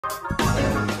I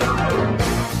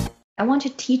want to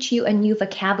teach you a new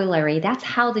vocabulary. That's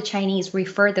how the Chinese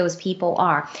refer those people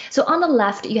are. So on the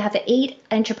left, you have 8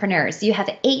 entrepreneurs. You have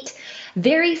 8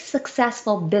 very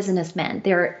successful businessmen.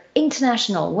 They're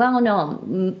international,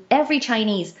 well-known. Every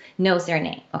Chinese knows their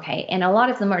name, okay? And a lot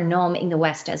of them are known in the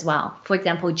West as well. For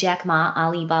example, Jack Ma,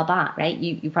 Alibaba, right?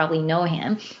 You probably know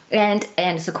him. And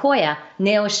Sequoia,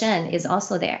 Neil Shen is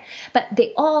also there. But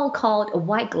they all called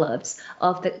white gloves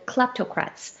of the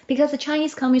kleptocrats because the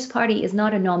Chinese Communist Party is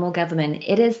not a normal government.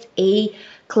 It is a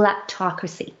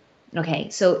kleptocracy. Okay,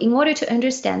 so in order to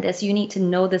understand this, you need to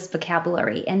know this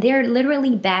vocabulary. And they're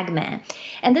literally bagmen.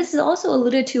 And this is also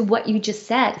alluded to what you just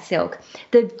said, Silk.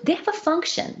 They have a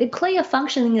function. They play a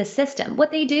function in the system.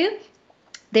 What they do,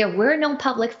 there were no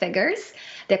public figures.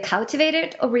 They're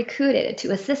cultivated or recruited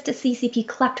to assist the CCP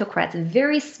kleptocrats, a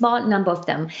very small number of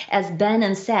them, as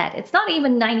Ben said. It's not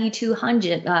even 92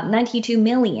 million, 92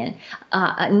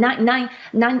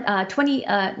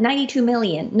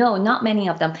 million. No, not many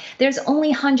of them. There's only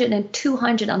 100 and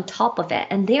 200 on top of it,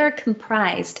 and they're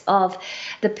comprised of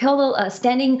the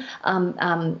standing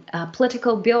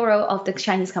political bureau of the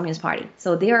Chinese Communist Party.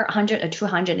 So there are 100 or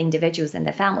 200 individuals and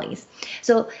their families.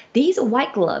 So these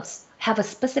white gloves have a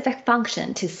specific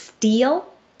function to steal,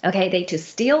 okay, to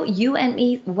steal you and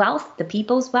me wealth, the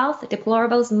people's wealth, the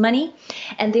deplorable's money,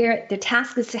 and their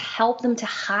task is to help them to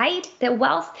hide their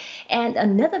wealth. And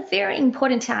another very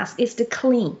important task is to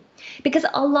clean, because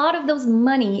a lot of those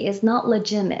money is not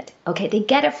legitimate, okay? They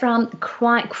get it from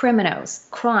criminals,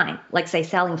 like say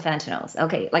selling fentanyls,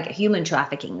 okay, like human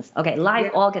trafficking, okay,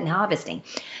 live organ harvesting.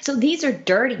 So these are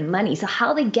dirty money. So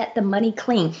how they get the money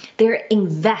clean? They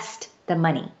invest the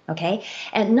money, okay?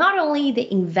 And not only they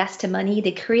invest the money,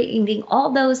 they're creating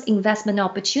all those investment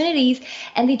opportunities,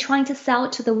 and they're trying to sell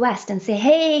it to the West and say,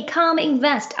 hey, come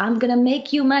invest, I'm gonna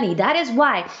make you money. That is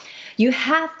why you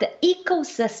have the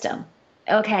ecosystem.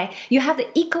 Okay, you have the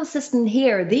ecosystem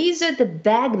here. These are the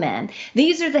bagmen.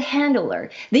 These are the handler.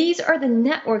 These are the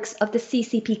networks of the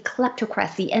CCP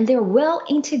kleptocracy, and they're well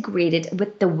integrated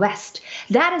with the West.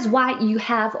 That is why you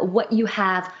have what you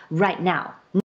have right now.